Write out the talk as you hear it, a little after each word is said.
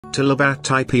Talabat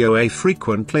IPO, a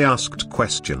frequently asked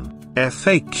question,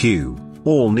 FAQ.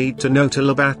 All need to know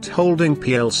Talabat Holding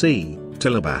plc,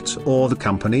 Talabat or the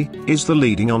company, is the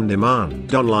leading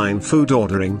on-demand online food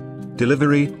ordering,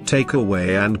 delivery,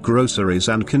 takeaway and groceries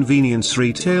and convenience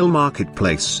retail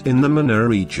marketplace in the MENA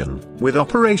region, with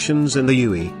operations in the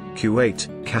UAE, Kuwait,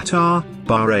 Qatar,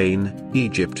 Bahrain,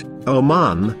 Egypt,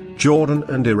 Oman, Jordan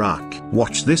and Iraq.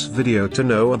 Watch this video to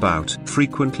know about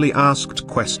frequently asked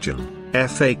question,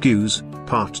 FAQs,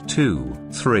 Part 2,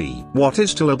 3. What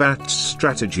is Talabat's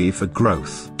strategy for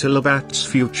growth? Talabat's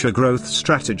future growth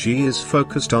strategy is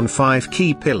focused on 5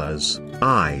 key pillars.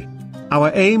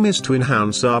 Our aim is to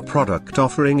enhance our product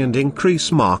offering and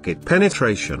increase market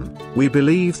penetration. We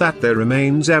believe that there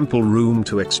remains ample room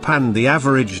to expand the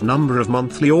average number of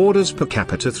monthly orders per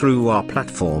capita through our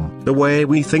platform. The way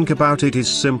we think about it is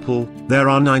simple: there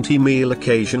are 90 meal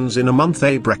occasions in a month,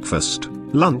 a breakfast,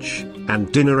 lunch,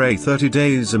 and dinner 30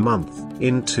 days a month.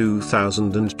 In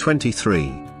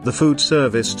 2023, the food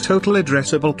service total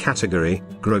addressable category,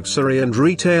 grocery and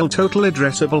retail total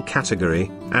addressable category,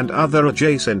 and other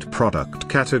adjacent product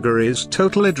categories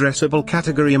total addressable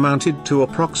category amounted to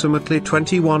approximately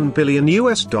 $21 billion,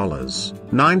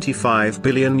 $95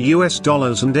 billion and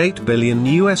 $8 billion,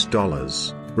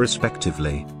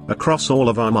 respectively, across all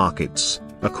of our markets,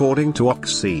 according to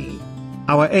OC&C.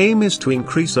 Our aim is to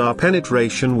increase our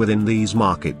penetration within these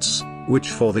markets, which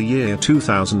for the year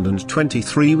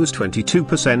 2023 was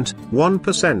 22%,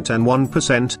 1% and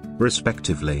 1%,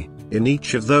 respectively, in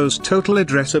each of those total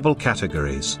addressable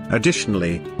categories.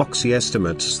 Additionally, OC&C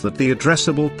estimates that the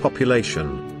addressable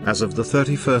population, as of the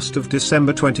 31st of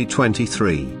December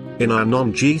 2023, in our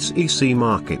non-GCC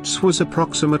markets was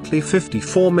approximately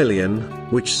 54 million,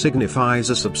 which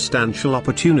signifies a substantial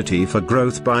opportunity for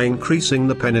growth by increasing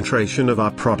the penetration of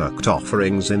our product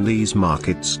offerings in these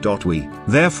markets. We,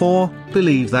 therefore,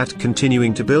 believe that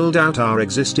continuing to build out our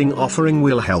existing offering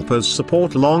will help us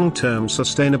support long-term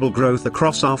sustainable growth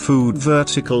across our food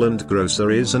vertical and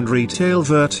groceries and retail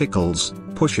verticals,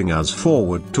 pushing us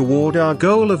forward toward our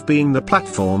goal of being the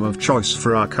platform of choice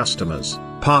for our customers,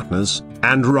 partners,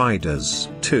 and riders.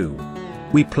 2.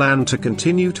 We plan to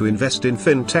continue to invest in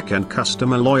fintech and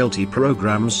customer loyalty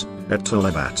programs. At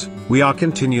Talabat, we are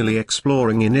continually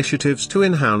exploring initiatives to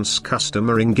enhance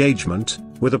customer engagement,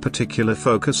 with a particular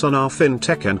focus on our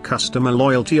fintech and customer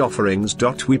loyalty offerings.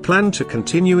 We plan to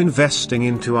continue investing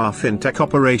into our fintech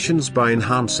operations by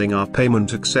enhancing our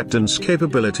payment acceptance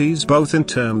capabilities both in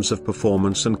terms of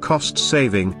performance and cost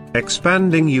saving,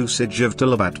 expanding usage of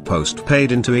Talabat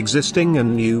postpaid into existing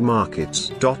and new markets.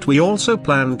 We also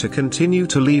plan to continue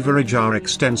to leverage our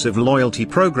extensive loyalty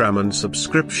program and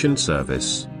subscription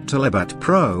service, Talabat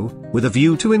Pro, with a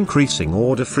view to increasing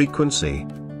order frequency.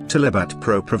 Talabat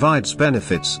Pro provides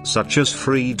benefits such as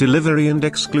free delivery and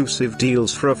exclusive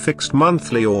deals for a fixed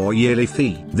monthly or yearly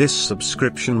fee. This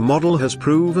subscription model has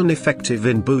proven effective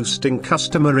in boosting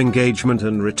customer engagement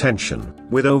and retention,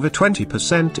 with over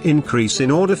 20% increase in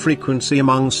order frequency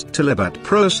amongst Talabat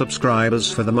Pro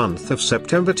subscribers for the month of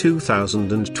September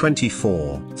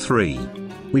 2024. 3.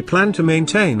 We plan to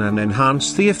maintain and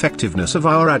enhance the effectiveness of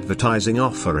our advertising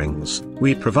offerings.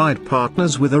 We provide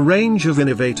partners with a range of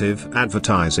innovative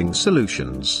advertising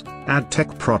solutions, ad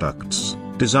tech products,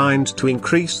 designed to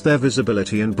increase their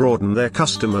visibility and broaden their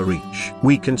customer reach.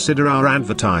 We consider our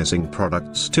advertising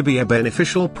products to be a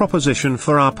beneficial proposition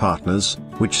for our partners,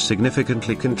 which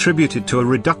significantly contributed to a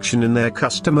reduction in their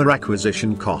customer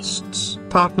acquisition costs.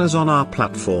 Partners on our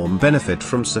platform benefit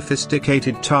from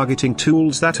sophisticated targeting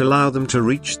tools that allow them to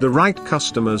reach the right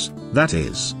customers, that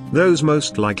is, those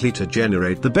most likely to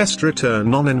generate the best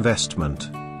return on investment.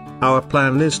 Our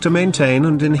plan is to maintain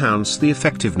and enhance the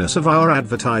effectiveness of our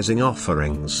advertising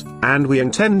offerings, and we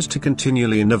intend to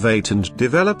continually innovate and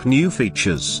develop new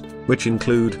features, which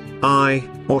include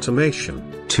automation,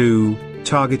 2.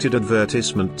 targeted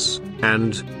advertisements,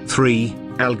 and 3.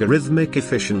 algorithmic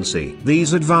efficiency.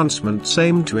 These advancements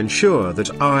aim to ensure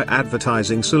that our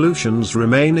advertising solutions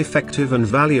remain effective and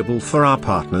valuable for our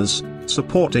partners,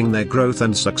 supporting their growth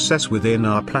and success within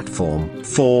our platform.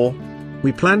 4.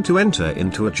 We plan to enter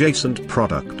into adjacent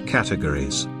product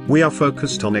categories. We are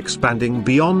focused on expanding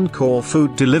beyond core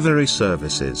food delivery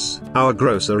services. Our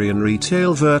grocery and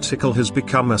retail vertical has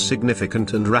become a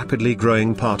significant and rapidly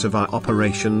growing part of our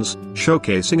operations,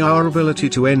 showcasing our ability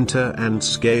to enter and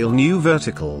scale new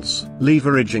verticals.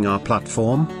 Leveraging our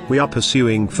platform, we are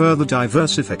pursuing further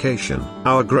diversification.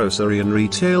 Our grocery and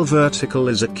retail vertical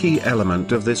is a key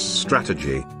element of this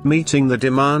strategy, meeting the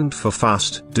demand for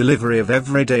fast delivery of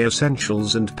everyday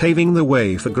essentials and paving the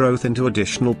way for growth into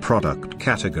additional product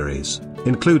categories,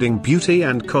 including beauty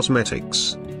and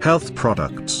cosmetics, health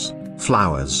products,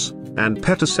 flowers, and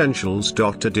pet essentials.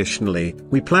 Additionally,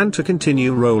 we plan to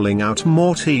continue rolling out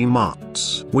more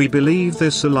T-Marts. We believe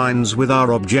this aligns with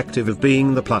our objective of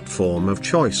being the platform of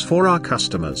choice for our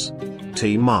customers.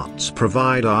 T-Marts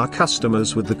provide our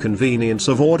customers with the convenience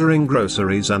of ordering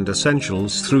groceries and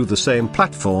essentials through the same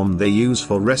platform they use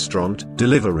for restaurant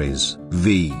deliveries.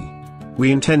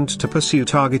 We intend to pursue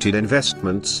targeted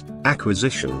investments,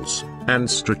 acquisitions, and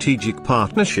strategic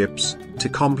partnerships to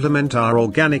complement our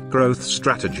organic growth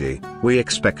strategy. We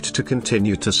expect to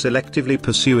continue to selectively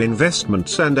pursue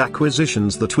investments and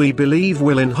acquisitions that we believe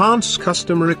will enhance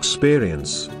customer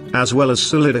experience, as well as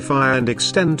solidify and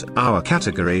extend our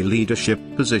category leadership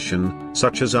position,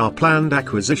 such as our planned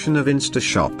acquisition of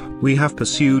InstaShop. We have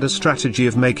pursued a strategy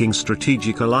of making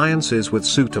strategic alliances with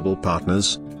suitable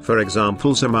partners, for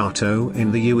example Zomato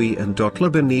in the UAE and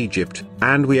Talabat in Egypt,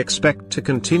 and we expect to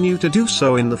continue to do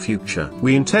so in the future.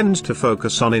 We intend to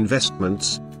focus on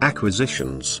investments,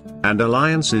 acquisitions, and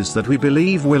alliances that we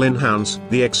believe will enhance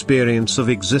the experience of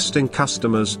existing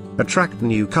customers, attract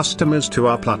new customers to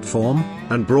our platform,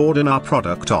 and broaden our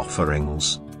product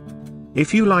offerings.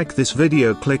 If you like this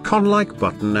video, click on like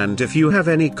button, and if you have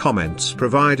any comments,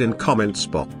 provide in comments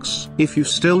box. If you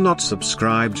still not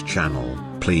subscribed channel,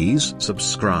 please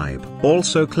subscribe.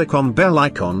 Also click on bell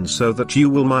icon so that you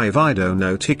will my video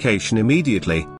notification immediately.